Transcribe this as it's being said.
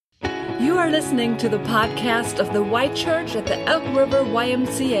are listening to the podcast of the White Church at the Elk River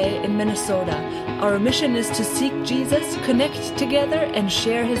YMCA in Minnesota. Our mission is to seek Jesus, connect together, and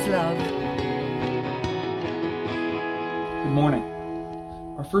share His love. Good morning.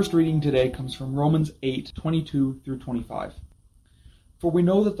 Our first reading today comes from Romans 8:22 through 25. For we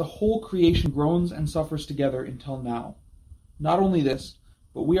know that the whole creation groans and suffers together until now. Not only this,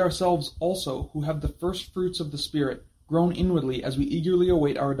 but we ourselves also, who have the first fruits of the Spirit, groan inwardly as we eagerly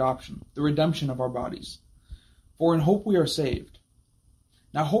await our adoption, the redemption of our bodies. For in hope we are saved.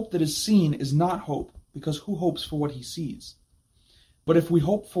 Now hope that is seen is not hope, because who hopes for what he sees? But if we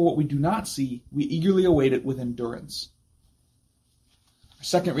hope for what we do not see, we eagerly await it with endurance. Our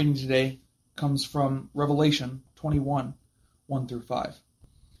second reading today comes from Revelation 21, 1 through 5.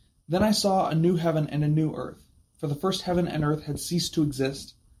 Then I saw a new heaven and a new earth, for the first heaven and earth had ceased to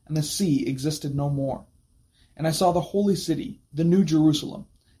exist, and the sea existed no more. And I saw the holy city, the new Jerusalem,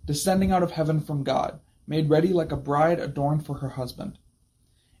 descending out of heaven from God, made ready like a bride adorned for her husband.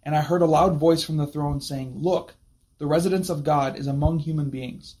 And I heard a loud voice from the throne saying, Look, the residence of God is among human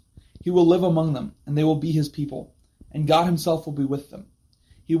beings. He will live among them, and they will be his people, and God himself will be with them.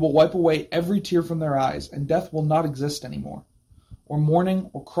 He will wipe away every tear from their eyes, and death will not exist anymore, or mourning,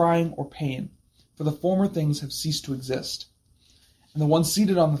 or crying, or pain, for the former things have ceased to exist. And the one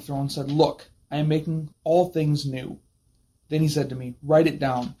seated on the throne said, Look, I am making all things new. Then he said to me, Write it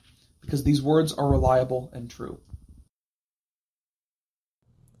down, because these words are reliable and true.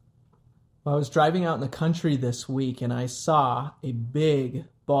 Well, I was driving out in the country this week, and I saw a big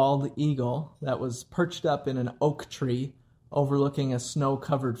bald eagle that was perched up in an oak tree overlooking a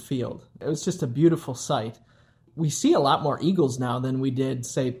snow-covered field. It was just a beautiful sight. We see a lot more eagles now than we did,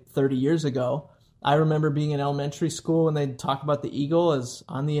 say, 30 years ago. I remember being in elementary school when they'd talk about the eagle as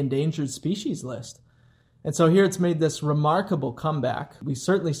on the endangered species list. And so here it's made this remarkable comeback. We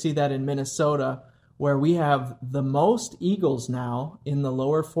certainly see that in Minnesota, where we have the most eagles now in the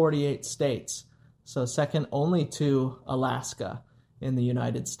lower 48 states. So second only to Alaska in the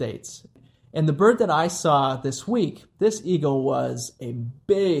United States. And the bird that I saw this week, this eagle was a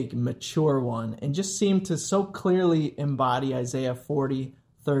big, mature one and just seemed to so clearly embody Isaiah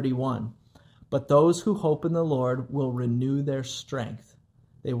 40:31. But those who hope in the Lord will renew their strength.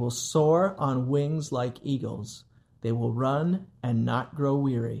 They will soar on wings like eagles. They will run and not grow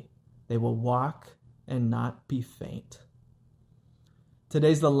weary. They will walk and not be faint.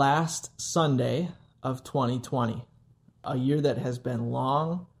 Today's the last Sunday of 2020, a year that has been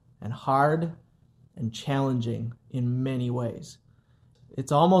long and hard and challenging in many ways.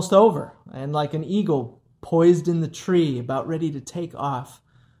 It's almost over, and like an eagle poised in the tree, about ready to take off,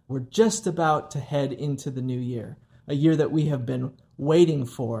 we're just about to head into the new year, a year that we have been waiting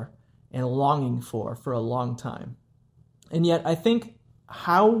for and longing for a long time. And yet I think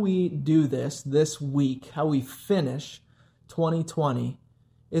how we do this week, how we finish 2020,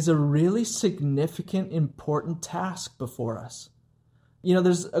 is a really significant, important task before us. You know,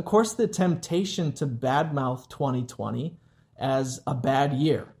 there's, of course, the temptation to badmouth 2020 as a bad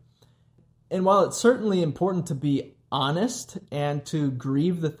year. And while it's certainly important to be honest and to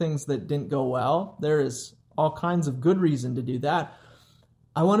grieve the things that didn't go well, there is all kinds of good reason to do that.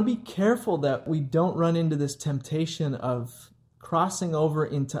 I want to be careful that we don't run into this temptation of crossing over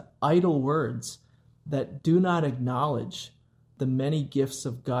into idle words that do not acknowledge the many gifts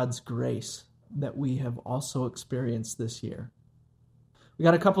of God's grace that we have also experienced this year. We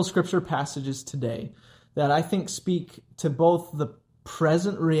got a couple scripture passages today that I think speak to both the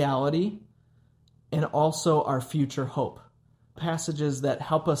present reality and also our future hope. Passages that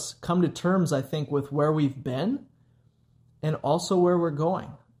help us come to terms, I think, with where we've been and also where we're going.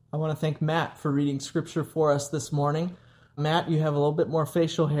 I want to thank Matt for reading scripture for us this morning. Matt, you have a little bit more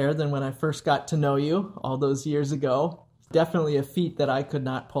facial hair than when I first got to know you all those years ago. Definitely a feat that I could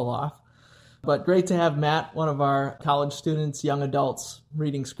not pull off. But great to have Matt, one of our college students, young adults,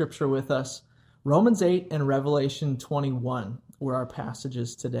 reading scripture with us. Romans 8 and Revelation 21 were our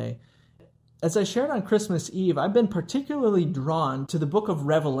passages today. As I shared on Christmas Eve, I've been particularly drawn to the book of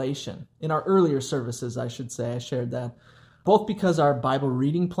Revelation. In our earlier services, I should say, I shared that. Both because our Bible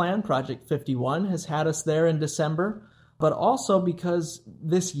reading plan, Project 51, has had us there in December, but also because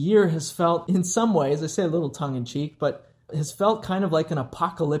this year has felt, in some ways, I say a little tongue-in-cheek, but has felt kind of like an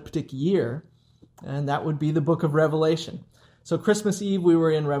apocalyptic year, and that would be the book of Revelation. So Christmas Eve, we were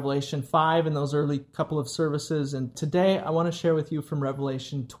in Revelation 5 in those early couple of services, and today I want to share with you from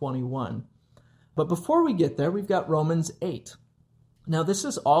Revelation 21. But before we get there, we've got Romans 8. Now, this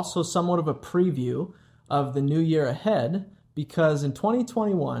is also somewhat of a preview of the new year ahead, because in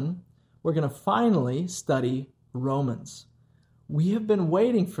 2021, we're going to finally study Romans. We have been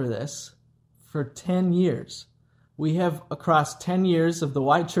waiting for this for 10 years. We have, across 10 years of the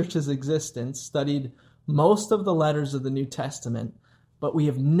White Church's existence, studied most of the letters of the New Testament, but we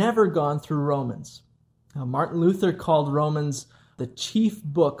have never gone through Romans. Now, Martin Luther called Romans the chief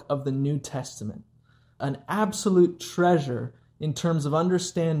book of the New Testament, an absolute treasure in terms of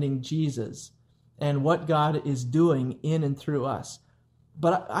understanding Jesus and what God is doing in and through us.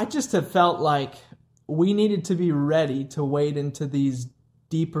 But I just have felt like we needed to be ready to wade into these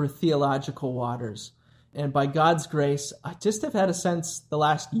deeper theological waters. And by God's grace, I just have had a sense the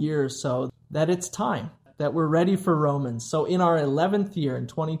last year or so that it's time, that we're ready for Romans. So in our 11th year, in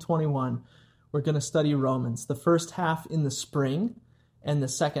 2021, we're going to study Romans, the first half in the spring and the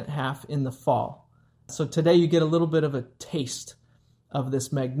second half in the fall. So today you get a little bit of a taste of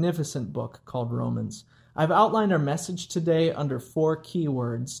this magnificent book called Romans. I've outlined our message today under 4 key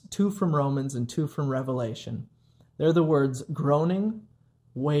words, 2 from Romans and 2 from Revelation. They're the words groaning,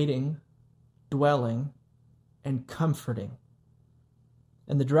 waiting, dwelling, and comforting.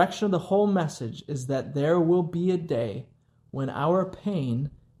 And the direction of the whole message is that there will be a day when our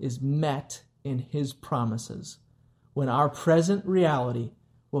pain is met in His promises, when our present reality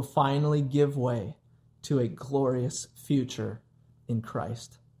will finally give way to a glorious future in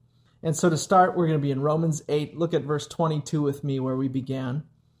Christ. And so to start, we're going to be in Romans 8. Look at verse 22 with me where we began.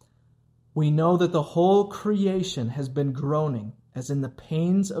 We know that the whole creation has been groaning as in the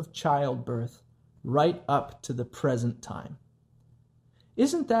pains of childbirth right up to the present time.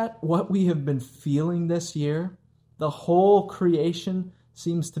 Isn't that what we have been feeling this year? The whole creation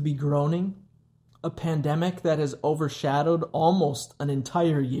seems to be groaning. A pandemic that has overshadowed almost an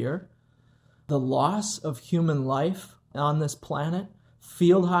entire year. The loss of human life on this planet.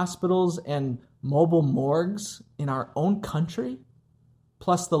 Field hospitals and mobile morgues in our own country.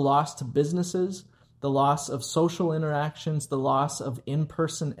 Plus the loss to businesses. The loss of social interactions. The loss of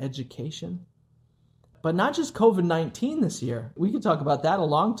in-person education. But not just COVID-19 this year. We could talk about that a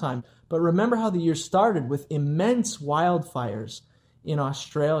long time. But remember how the year started with immense wildfires in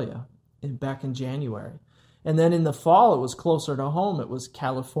Australia back in January. And then in the fall, it was closer to home. It was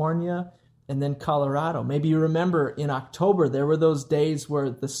California and then Colorado. Maybe you remember in October, there were those days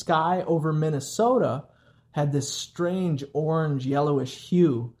where the sky over Minnesota had this strange orange yellowish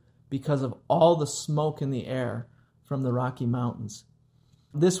hue because of all the smoke in the air from the Rocky Mountains.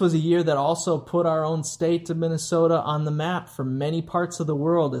 This was a year that also put our own state of Minnesota on the map for many parts of the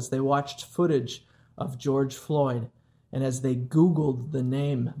world as they watched footage of George Floyd and as they Googled the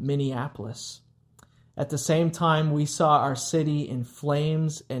name Minneapolis. At the same time, we saw our city in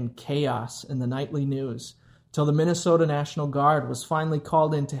flames and chaos in the nightly news, till the Minnesota National Guard was finally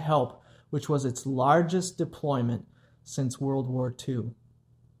called in to help, which was its largest deployment since World War II.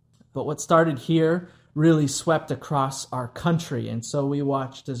 But what started here really swept across our country, and so we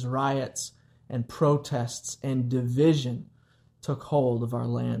watched as riots and protests and division took hold of our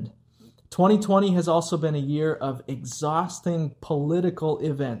land. 2020 has also been a year of exhausting political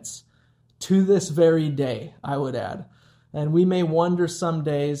events, to this very day, I would add. And we may wonder some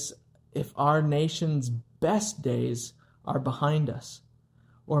days if our nation's best days are behind us.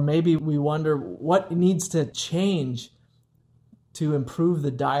 Or maybe we wonder what needs to change to improve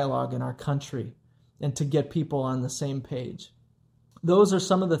the dialogue in our country and to get people on the same page. Those are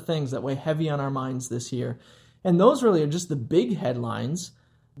some of the things that weigh heavy on our minds this year. And those really are just the big headlines.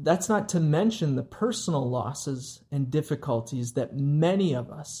 That's not to mention the personal losses and difficulties that many of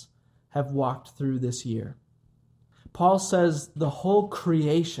us have walked through this year. Paul says the whole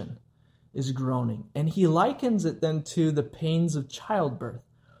creation is groaning, and he likens it then to the pains of childbirth.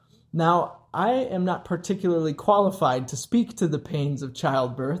 Now, I am not particularly qualified to speak to the pains of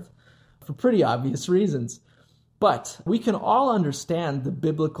childbirth for pretty obvious reasons, but we can all understand the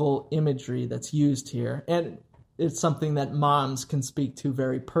biblical imagery that's used here, and it's something that moms can speak to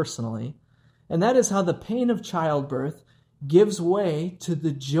very personally, and that is how the pain of childbirth gives way to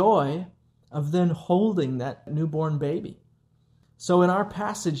the joy of then holding that newborn baby. So in our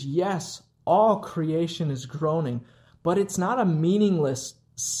passage, yes, all creation is groaning, but it's not a meaningless,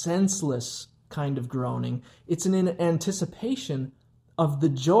 senseless kind of groaning. It's an anticipation of the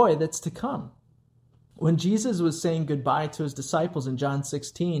joy that's to come. When Jesus was saying goodbye to his disciples in John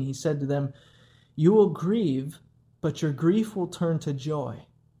 16, he said to them, "You will grieve, but your grief will turn to joy.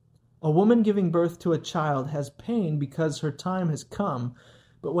 A woman giving birth to a child has pain because her time has come,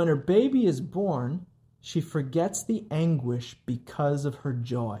 but when her baby is born, she forgets the anguish because of her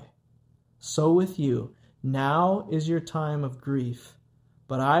joy. So with you, now is your time of grief,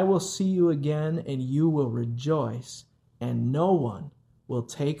 but I will see you again and you will rejoice, and no one will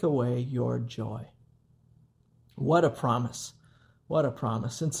take away your joy." What a promise. What a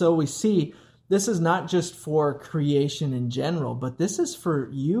promise. And so we see This is not just for creation in general, but this is for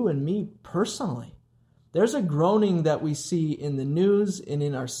you and me personally. There's a groaning that we see in the news and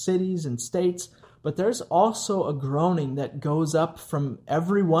in our cities and states, but there's also a groaning that goes up from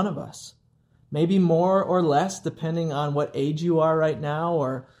every one of us. Maybe more or less depending on what age you are right now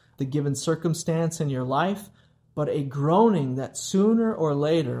or the given circumstance in your life, but a groaning that sooner or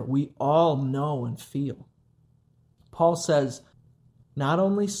later we all know and feel. Paul says, "Not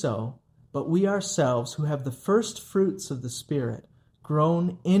only so, but we ourselves who have the first fruits of the Spirit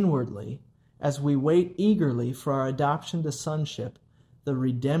groan inwardly as we wait eagerly for our adoption to sonship, the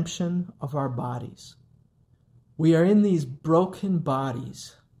redemption of our bodies." We are in these broken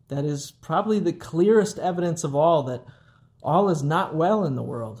bodies. That is probably the clearest evidence of all that all is not well in the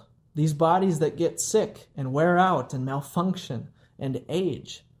world. These bodies that get sick and wear out and malfunction and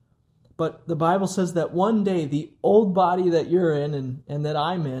age. But the Bible says that one day the old body that you're in and that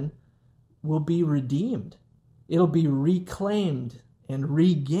I'm in will be redeemed. It'll be reclaimed and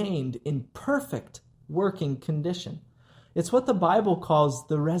regained in perfect working condition. It's what the Bible calls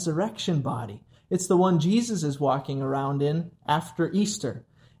the resurrection body. It's the one Jesus is walking around in after Easter,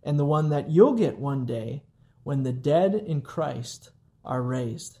 and the one that you'll get one day when the dead in Christ are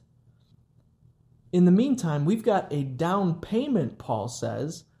raised. In the meantime, we've got a down payment, Paul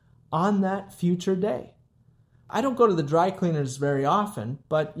says, on that future day. I don't go to the dry cleaners very often,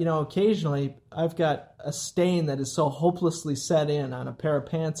 but occasionally I've got a stain that is so hopelessly set in on a pair of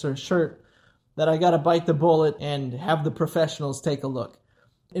pants or a shirt that I got to bite the bullet and have the professionals take a look.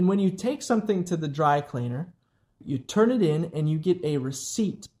 And when you take something to the dry cleaner, you turn it in and you get a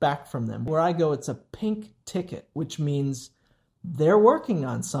receipt back from them. Where I go, it's a pink ticket, which means they're working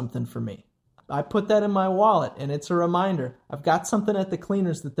on something for me. I put that in my wallet and it's a reminder. I've got something at the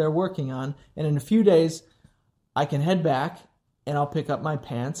cleaners that they're working on, and in a few days I can head back and I'll pick up my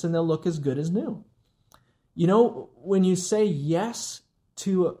pants and they'll look as good as new. When you say yes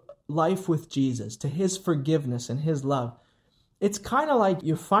to life with Jesus, to his forgiveness and his love, it's kind of like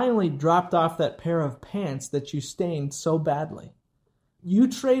you finally dropped off that pair of pants that you stained so badly. You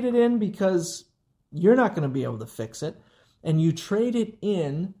trade it in because you're not going to be able to fix it, and you trade it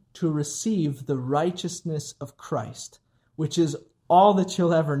in to receive the righteousness of Christ, which is all that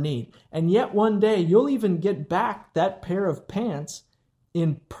you'll ever need. And yet one day you'll even get back that pair of pants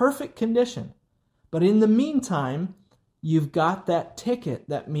in perfect condition. But in the meantime, you've got that ticket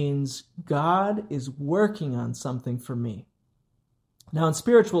that means God is working on something for me. Now, in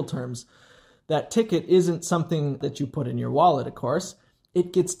spiritual terms, that ticket isn't something that you put in your wallet, of course.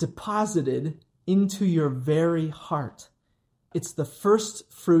 It gets deposited into your very heart. It's the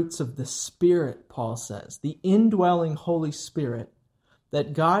first fruits of the Spirit, Paul says, the indwelling Holy Spirit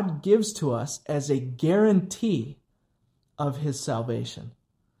that God gives to us as a guarantee of his salvation.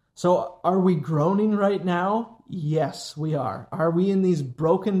 So are we groaning right now? Yes, we are. Are we in these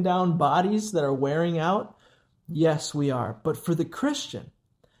broken down bodies that are wearing out? Yes, we are. But for the Christian,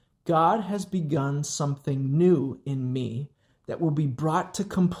 God has begun something new in me that will be brought to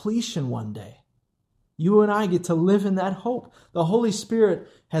completion one day. You and I get to live in that hope. The Holy Spirit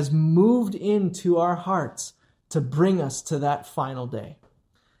has moved into our hearts to bring us to that final day.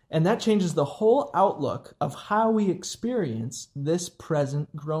 And that changes the whole outlook of how we experience this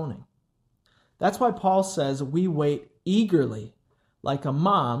present groaning. That's why Paul says we wait eagerly, like a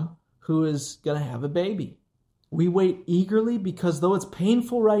mom who is going to have a baby. We wait eagerly because though it's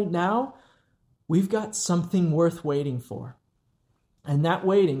painful right now, we've got something worth waiting for. And that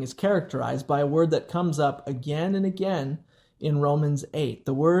waiting is characterized by a word that comes up again and again in Romans 8.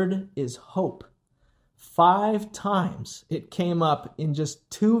 The word is hope. 5 times it came up in just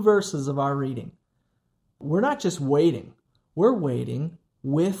 2 verses of our reading. We're not just waiting. We're waiting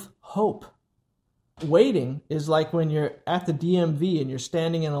with hope. Waiting is like when you're at the DMV and you're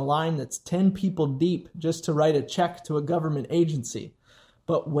standing in a line that's 10 people deep just to write a check to a government agency.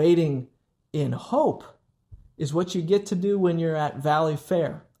 But waiting in hope is what you get to do when you're at Valley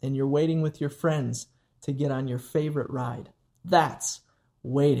Fair and you're waiting with your friends to get on your favorite ride. That's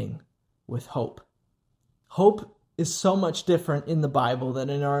waiting with hope. Hope is so much different in the Bible than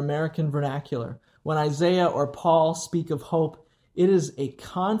in our American vernacular. When Isaiah or Paul speak of hope, it is a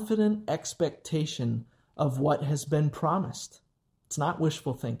confident expectation of what has been promised. It's not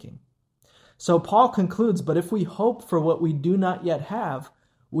wishful thinking. So Paul concludes, but if we hope for what we do not yet have,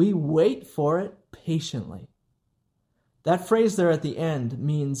 we wait for it patiently. That phrase there at the end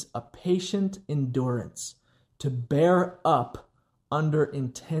means a patient endurance, to bear up under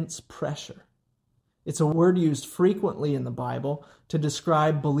intense pressure. It's a word used frequently in the Bible to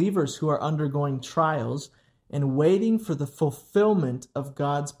describe believers who are undergoing trials and waiting for the fulfillment of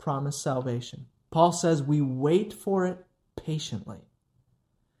God's promised salvation. Paul says we wait for it patiently.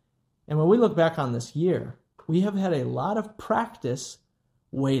 And when we look back on this year, we have had a lot of practice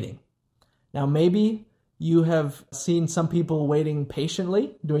waiting. Now, maybe you have seen some people waiting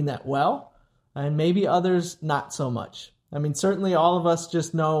patiently, doing that well, and maybe others not so much. I mean, certainly all of us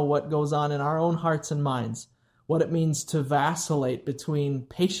just know what goes on in our own hearts and minds, what it means to vacillate between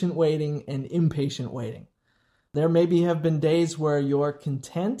patient waiting and impatient waiting. There maybe have been days where you're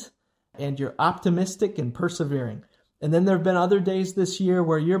content and you're optimistic and persevering. And then there have been other days this year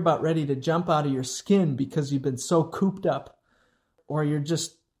where you're about ready to jump out of your skin because you've been so cooped up, or you're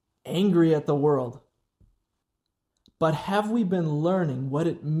just angry at the world. But have we been learning what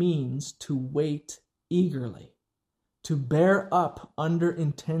it means to wait eagerly, to bear up under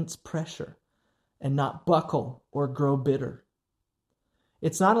intense pressure and not buckle or grow bitter?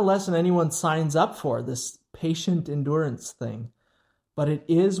 It's not a lesson anyone signs up for, this patient endurance thing, but it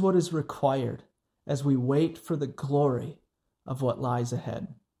is what is required as we wait for the glory of what lies ahead.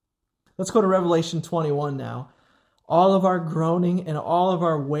 Let's go to Revelation 21 now. All of our groaning and all of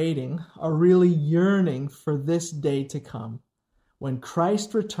our waiting are really yearning for this day to come, when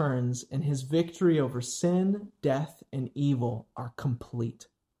Christ returns and his victory over sin, death, and evil are complete.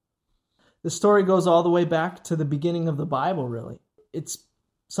 The story goes all the way back to the beginning of the Bible, really. It's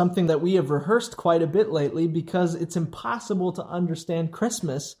something that we have rehearsed quite a bit lately because it's impossible to understand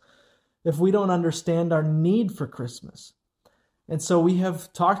Christmas if we don't understand our need for Christmas. And so we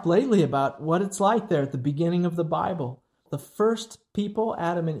have talked lately about what it's like there at the beginning of the Bible. The first people,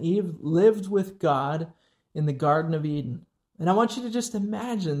 Adam and Eve, lived with God in the Garden of Eden. And I want you to just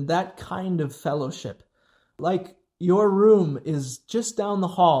imagine that kind of fellowship. Like your room is just down the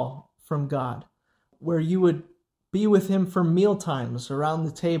hall from God, where you would be with him for meal times around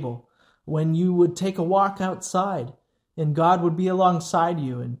the table, when you would take a walk outside and God would be alongside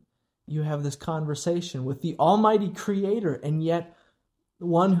you and you have this conversation with the Almighty Creator, and yet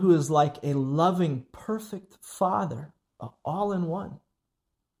one who is like a loving, perfect Father, all in one.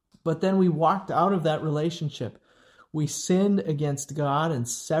 But then we walked out of that relationship. We sinned against God and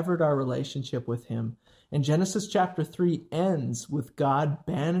severed our relationship with him. And Genesis chapter 3 ends with God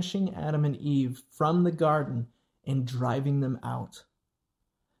banishing Adam and Eve from the garden and driving them out.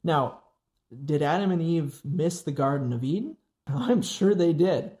 Now, did Adam and Eve miss the Garden of Eden? I'm sure they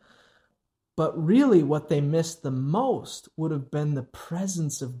did. But really what they missed the most would have been the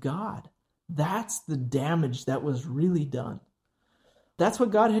presence of God. That's the damage that was really done. That's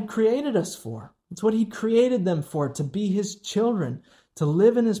what God had created us for. It's what he created them for, to be his children, to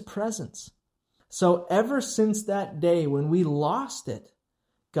live in his presence. So ever since that day when we lost it,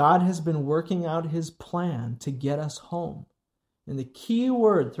 God has been working out his plan to get us home. And the key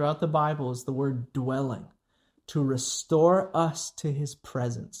word throughout the Bible is the word dwelling, to restore us to his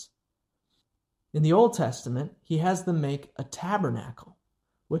presence. In the Old Testament, he has them make a tabernacle,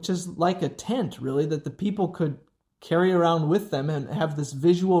 which is like a tent, really, that the people could carry around with them and have this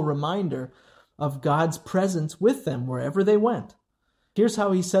visual reminder of God's presence with them wherever they went. Here's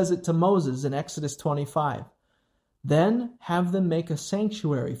how he says it to Moses in Exodus 25. Then have them make a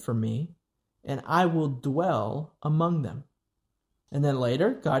sanctuary for me, and I will dwell among them. And then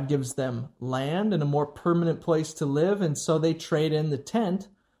later, God gives them land and a more permanent place to live, and so they trade in the tent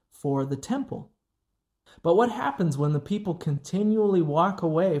for the temple. But what happens when the people continually walk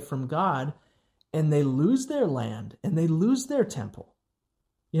away from God and they lose their land and they lose their temple?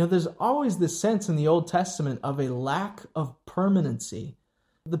 You know, there's always this sense in the Old Testament of a lack of permanency.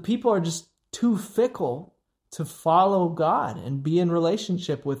 The people are just too fickle to follow God and be in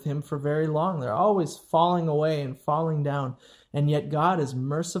relationship with him for very long. They're always falling away and falling down. And yet God is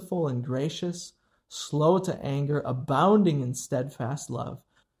merciful and gracious, slow to anger, abounding in steadfast love.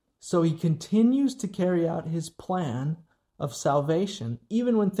 So he continues to carry out his plan of salvation,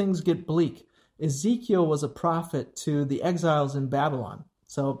 even when things get bleak. Ezekiel was a prophet to the exiles in Babylon.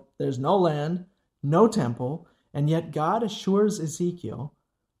 So there's no land, no temple, and yet God assures Ezekiel,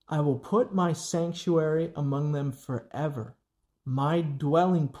 I will put my sanctuary among them forever. My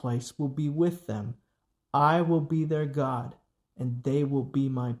dwelling place will be with them. I will be their God, and they will be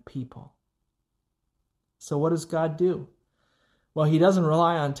my people. So what does God do? Well, he doesn't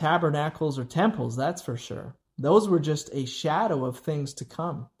rely on tabernacles or temples, that's for sure. Those were just a shadow of things to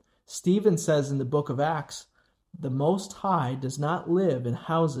come. Stephen says in the book of Acts, the Most High does not live in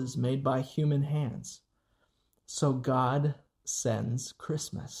houses made by human hands. So God sends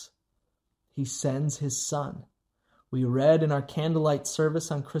Christmas. He sends his Son. We read in our candlelight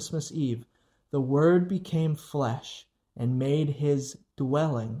service on Christmas Eve, the Word became flesh and made his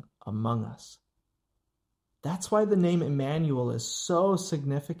dwelling among us. That's why the name Emmanuel is so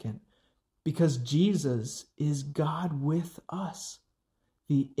significant, because Jesus is God with us,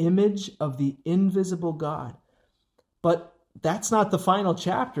 the image of the invisible God. But that's not the final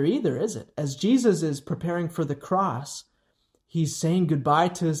chapter either, is it? As Jesus is preparing for the cross, he's saying goodbye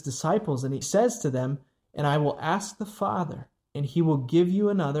to his disciples, and he says to them, "And I will ask the Father, and he will give you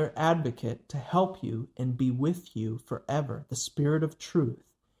another advocate to help you and be with you forever, the Spirit of truth.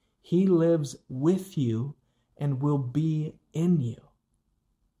 He lives with you and will be in you."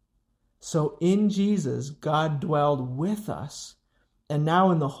 So in Jesus, God dwelled with us, and now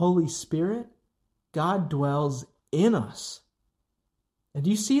in the Holy Spirit, God dwells in us. And do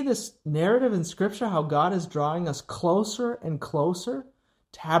you see this narrative in Scripture, how God is drawing us closer and closer?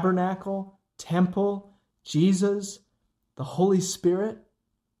 Tabernacle, temple, Jesus, the Holy Spirit.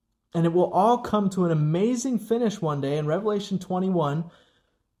 And it will all come to an amazing finish one day in Revelation 21.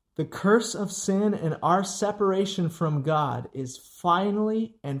 The curse of sin and our separation from God is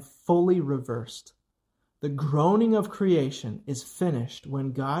finally and fully reversed. The groaning of creation is finished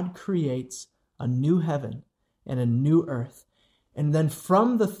when God creates a new heaven and a new earth. And then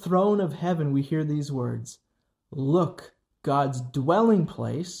from the throne of heaven we hear these words, "Look, God's dwelling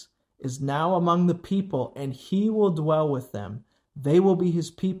place is now among the people, and he will dwell with them. They will be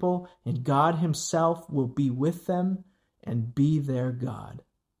his people, and God himself will be with them and be their God."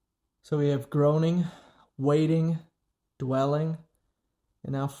 So we have groaning, waiting, dwelling,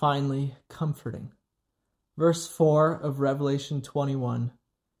 and now finally comforting. Verse 4 of Revelation 21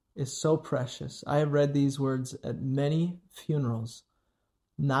 is so precious. I have read these words at many funerals,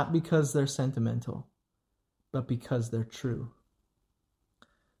 not because they're sentimental, but because they're true.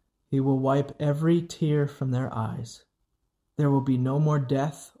 "He will wipe every tear from their eyes. There will be no more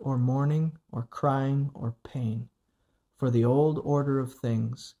death or mourning or crying or pain, for the old order of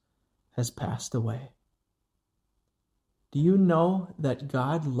things has passed away." Do you know that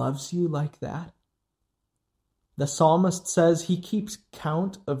God loves you like that? The psalmist says he keeps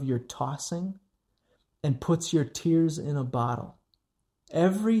count of your tossing and puts your tears in a bottle.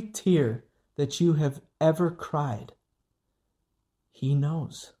 Every tear that you have ever cried, he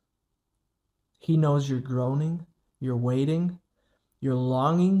knows. He knows you're groaning, you're waiting, you're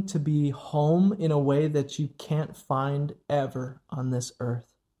longing to be home in a way that you can't find ever on this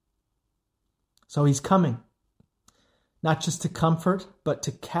earth. So he's coming, not just to comfort, but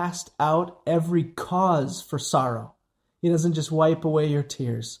to cast out every cause for sorrow. He doesn't just wipe away your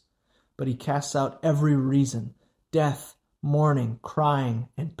tears, but he casts out every reason. Death, mourning, crying,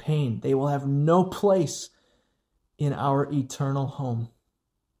 and pain, they will have no place in our eternal home.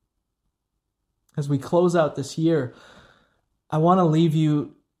 As we close out this year, I want to leave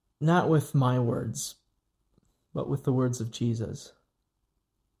you not with my words, but with the words of Jesus.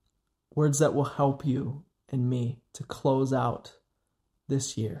 Words that will help you and me to close out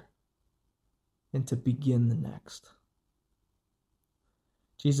this year and to begin the next.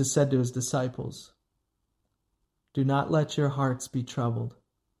 Jesus said to his disciples, "Do not let your hearts be troubled.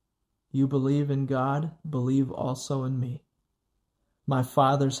 You believe in God, believe also in me. My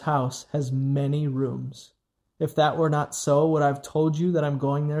Father's house has many rooms. If that were not so, would I have told you that I'm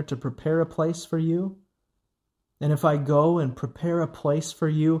going there to prepare a place for you? And if I go and prepare a place for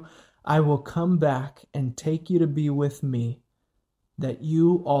you, I will come back and take you to be with me, that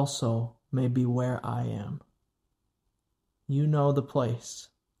you also may be where I am." You know the place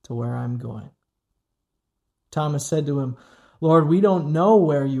to where I'm going. Thomas said to him, "Lord, we don't know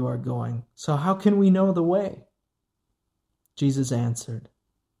where you are going, so how can we know the way?" Jesus answered,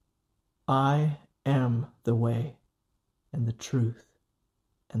 "I am the way and the truth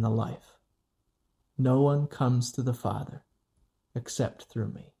and the life. No one comes to the Father except through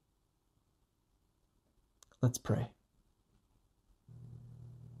me." Let's pray.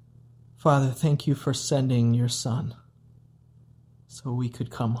 Father, thank you for sending your Son so we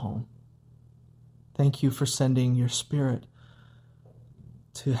could come home. Thank you for sending your Spirit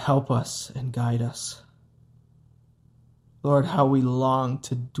to help us and guide us. Lord, how we long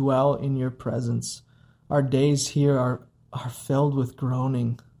to dwell in your presence. Our days here are filled with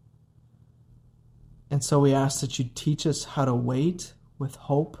groaning. And so we ask that you teach us how to wait with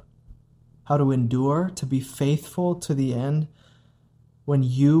hope, how to endure, to be faithful to the end, when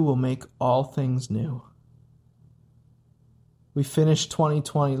you will make all things new. We finish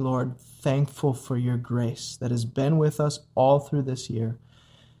 2020, Lord, thankful for your grace that has been with us all through this year.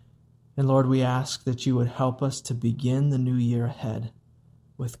 And Lord, we ask that you would help us to begin the new year ahead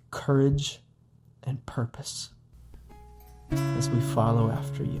with courage and purpose as we follow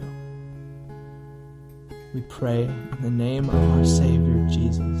after you. We pray in the name of our Savior,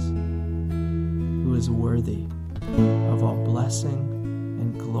 Jesus, who who is worthy of all blessing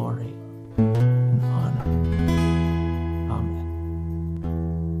and glory and honor. Amen.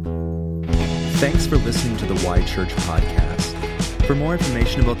 Thanks for listening to the Y Church podcast. For more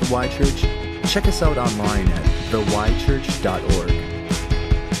information about the Y Church, check us out online at theychurch.org.